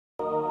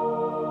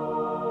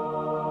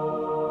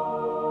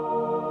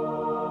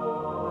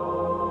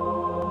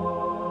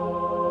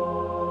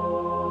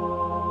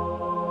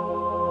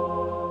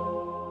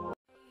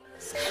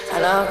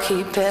I'll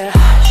keep it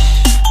hush.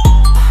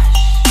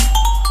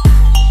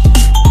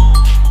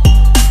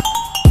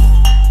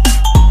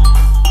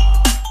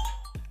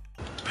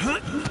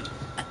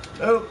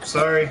 Oh,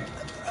 sorry.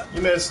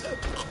 You missed.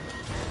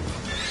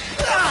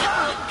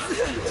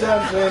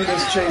 Time to end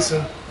this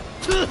chasing.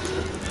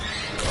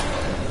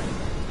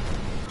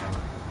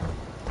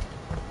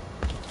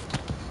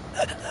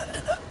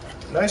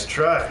 Nice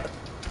try.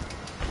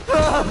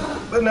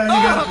 But now you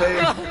gotta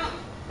pay.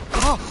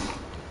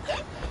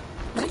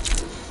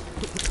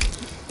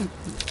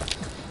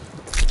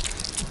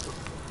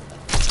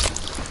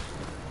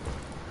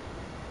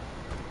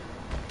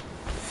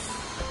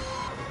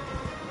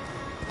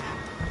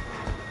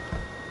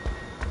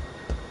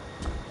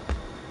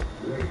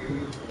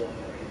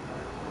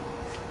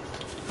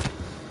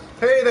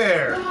 Hey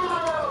there!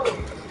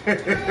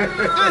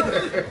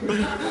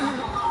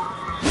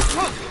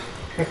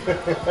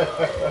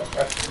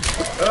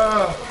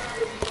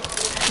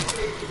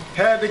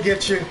 Had to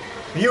get you.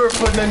 You were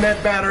putting in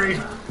that battery.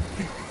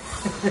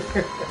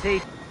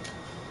 Hey.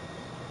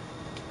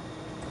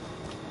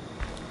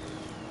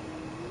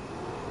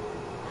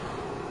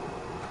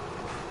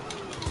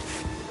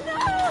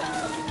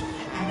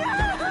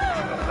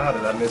 How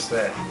did I miss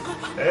that?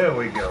 There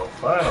we go.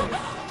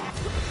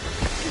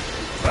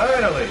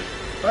 Finally.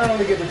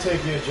 Finally get to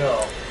take your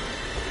job.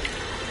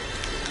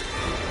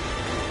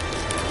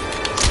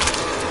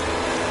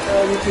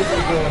 How you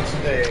people doing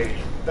today?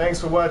 Thanks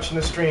for watching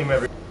the stream,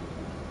 everyone.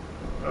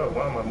 Oh,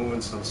 why am I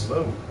moving so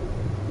slow?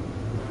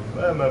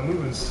 Why am I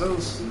moving so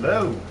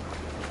slow?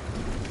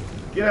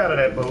 Get out of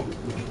that boat.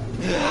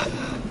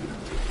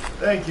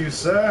 Thank you,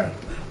 sir.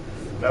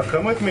 Now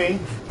come with me.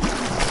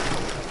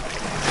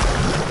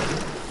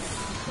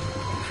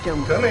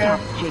 Don't come here.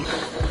 Jason.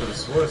 Could have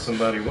swore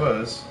somebody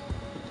was.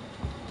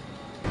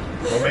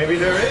 Or maybe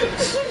there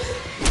is.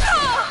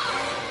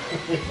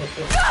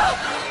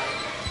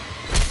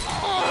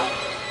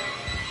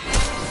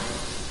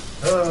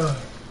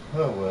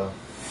 Oh well.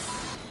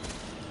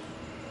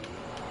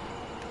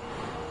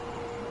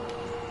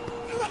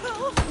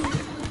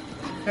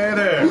 Hey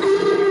there.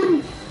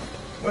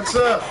 What's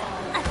up?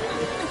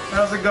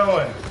 How's it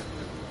going?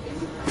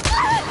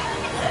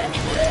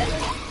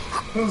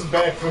 Who's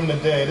back from the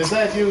dead? Is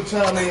that you,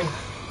 Tommy?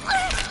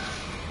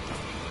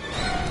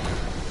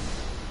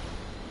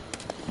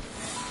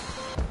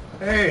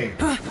 Hey.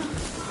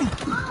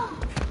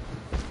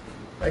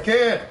 I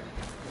can't.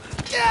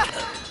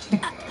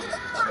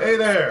 Hey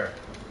there.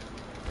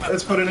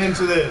 Let's put an end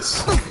to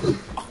this.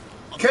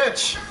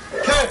 Catch!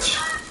 Catch!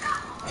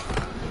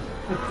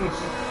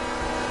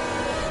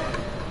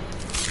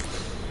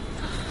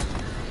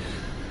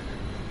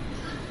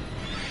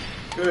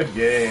 Good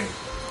game.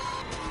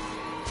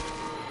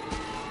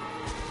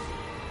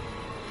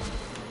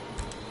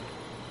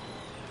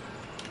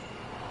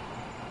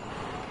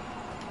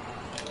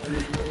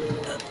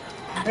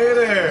 Hey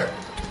there!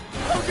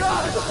 Oh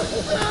God!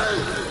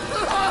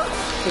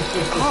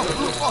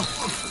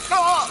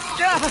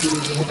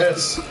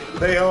 Yes,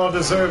 they all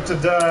deserve to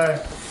die.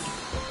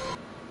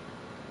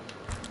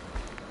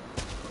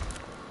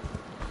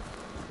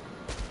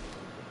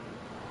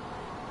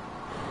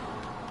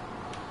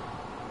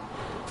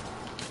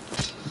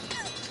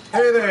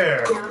 Hey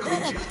there!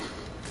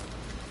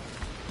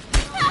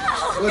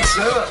 What's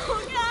up?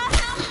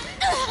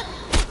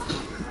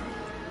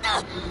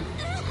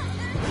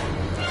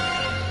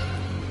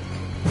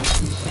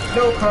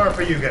 No car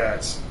for you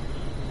guys.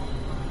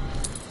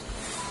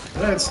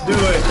 Let's do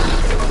it.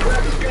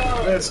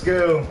 Let's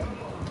go.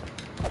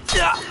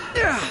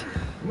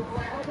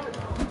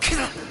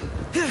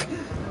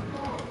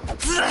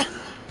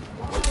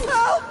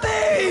 Help me!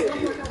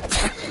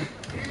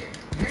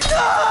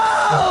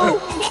 No!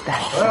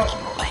 Well.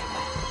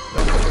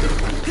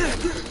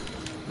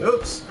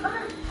 Oops.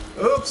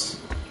 Oops.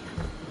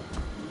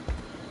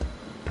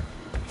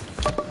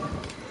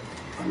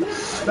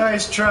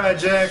 Nice try,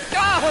 Jack.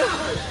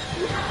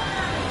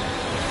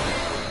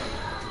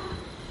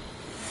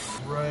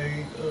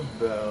 Right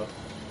about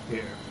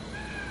here.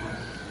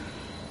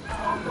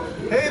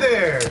 Hey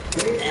there!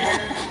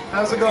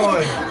 How's it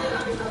going?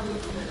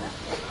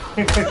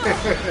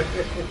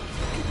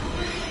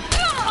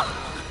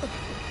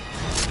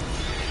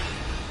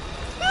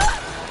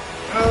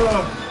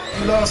 Oh,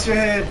 you lost your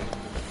head.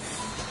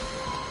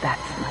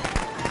 That's my...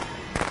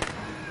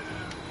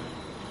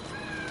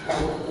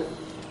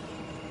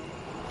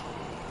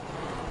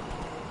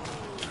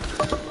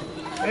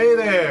 Hey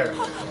there!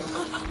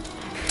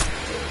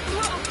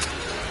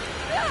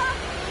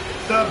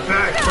 The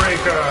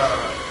backbreaker!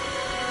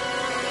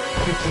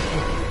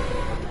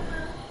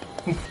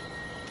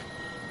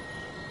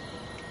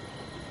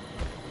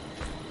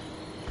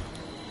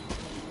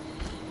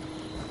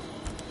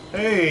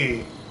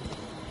 Hey!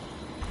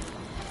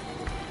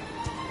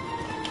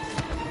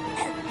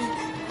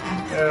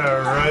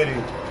 Alrighty.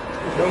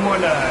 No more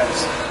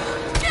knives.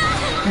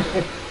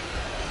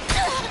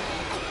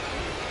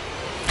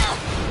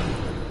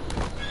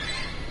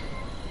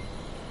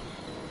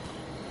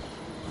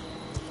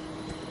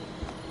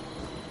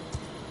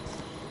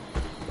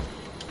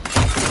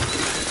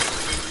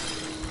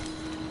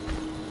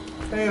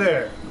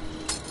 there!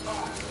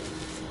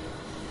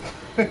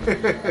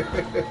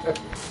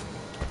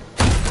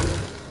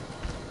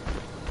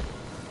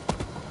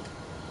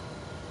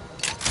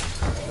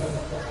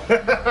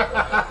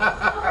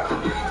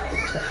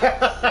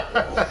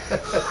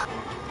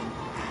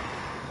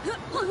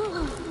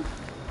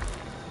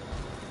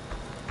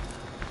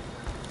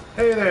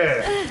 Hey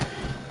there!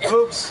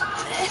 Oops.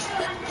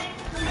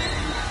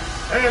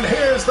 And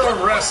here's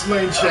the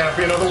wrestling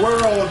champion of the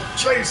world,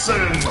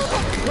 Jason,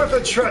 with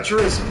a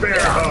treacherous bear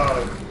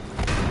hug.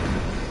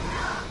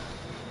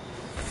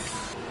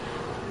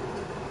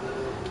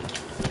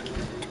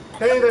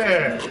 Hey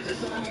there!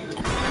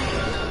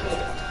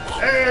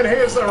 And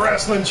here's the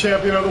wrestling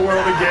champion of the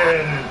world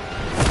again,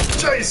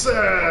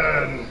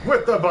 Jason,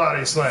 with the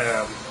body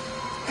slam.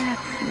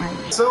 That's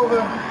my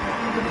Silva.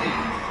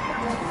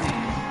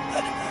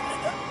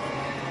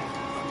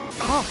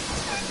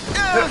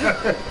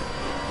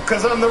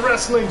 Because I'm the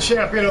wrestling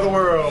champion of the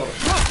world,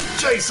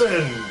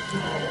 Jason.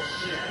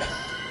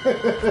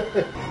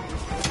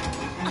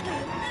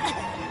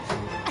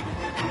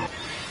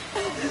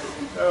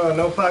 Oh,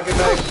 no pocket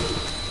knife.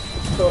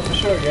 So for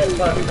sure, yeah,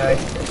 pocket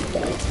knife.